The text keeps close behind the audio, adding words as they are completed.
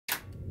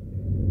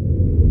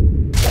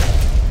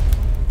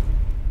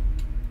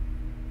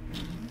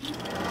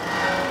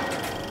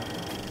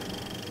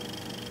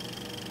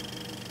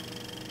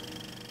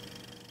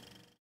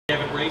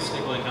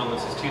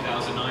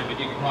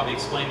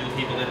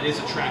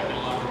track that a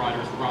lot of the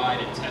riders ride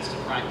and test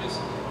and practice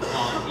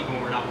on, even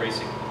when we're not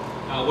racing.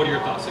 What are your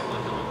thoughts at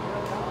Glen Helen?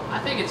 I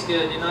think it's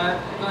good. You know,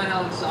 Glen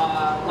Helen's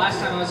last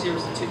time I was here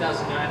was in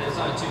 2009. It was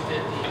on a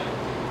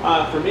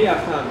 250. For me, I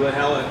found Glen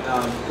Helen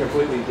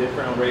completely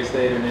different on race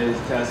day than it is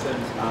testing.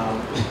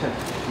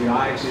 You know,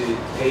 I actually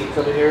hate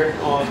coming here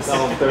on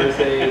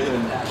Thursdays,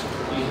 and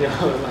you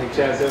know, like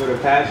Chad said, with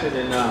a passion.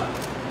 And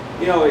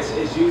you know,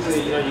 it's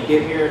usually, you know, you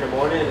get here in the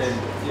morning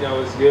and you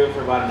know it's good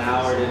for about an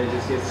hour, then it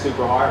just gets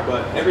super hard.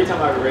 But every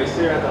time I raced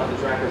here, I thought the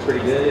track was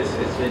pretty good.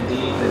 It's been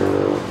deep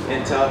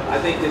and tough. I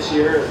think this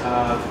year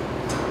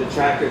the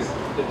track is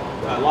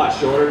a lot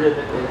shorter than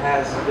it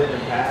has been in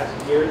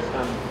past years.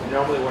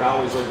 Normally what I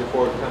always look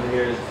forward to coming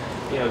here is,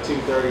 you know,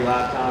 230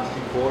 lap times,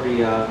 240.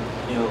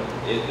 You know,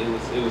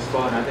 it was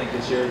fun. I think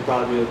this year it'll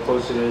probably be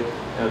closer to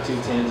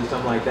 210s or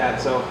something like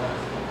that. So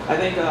I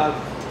think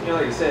you know,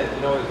 like I said,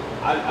 you know,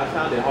 I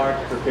found it hard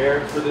to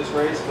prepare for this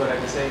race, but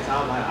at the same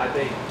time, I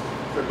think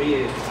for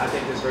me, I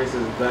think this race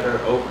is a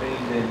better opening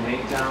than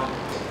Hangtown.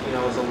 You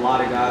know, there's a lot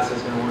of guys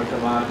that's going to want to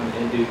come out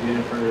and do good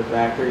in front of the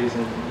factories,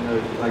 and you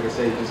know, like I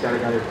say, you just got to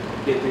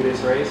get through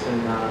this race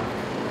and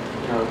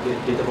you know,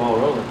 get the ball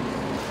rolling.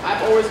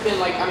 I've always been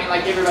like, I mean,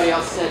 like everybody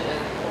else said,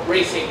 in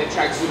racing the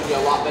track's usually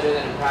a lot better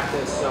than in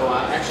practice, so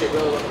I'm actually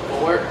really looking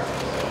forward.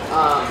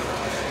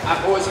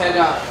 I've always had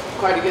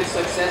quite a good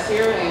success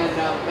here, and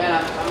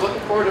man, I'm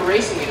looking forward to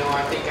racing. You know,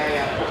 I think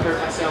I prepared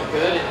myself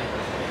good,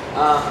 and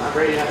I'm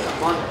ready to have some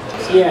fun.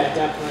 Yeah,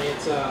 definitely.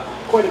 It's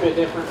quite a bit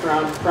different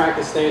from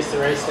practice days to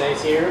race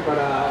days here, but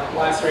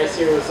last race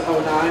here was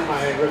 '09,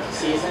 my rookie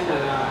season,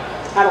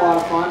 and had a lot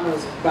of fun. It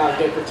was about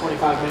good for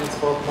 25 minutes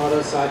both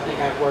motos, so I think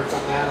I've worked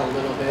on that a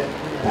little bit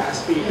in the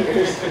past few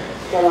years.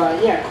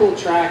 But yeah, cool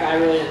track. I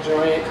really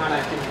enjoy it. Kind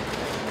of can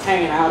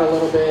hang it out a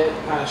little bit,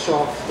 kind of show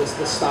off the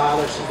style.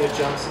 There's some good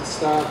jumps and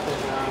stuff,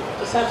 and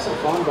just have some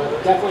fun. But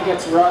it definitely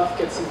gets rough,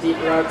 gets some deep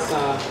ruts.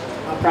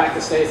 On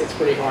practice days, it's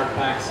pretty hard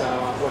packed, so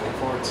I'm looking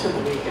forward to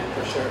the weekend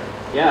for sure.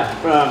 Yeah,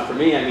 for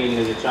me, I mean,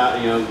 as a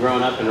child, you know,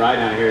 growing up and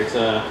riding out here,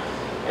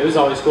 it was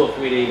always cool for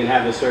me to even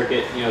have the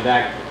circuit, you know,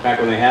 back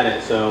when they had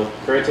it. So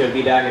for it to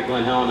be back at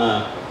Glen Helen,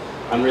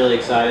 I'm really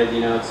excited.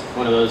 You know, it's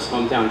one of those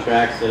hometown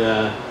tracks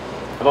that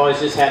I've always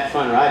just had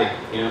fun riding.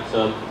 You know,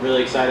 so I'm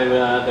really excited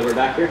that we're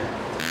back here.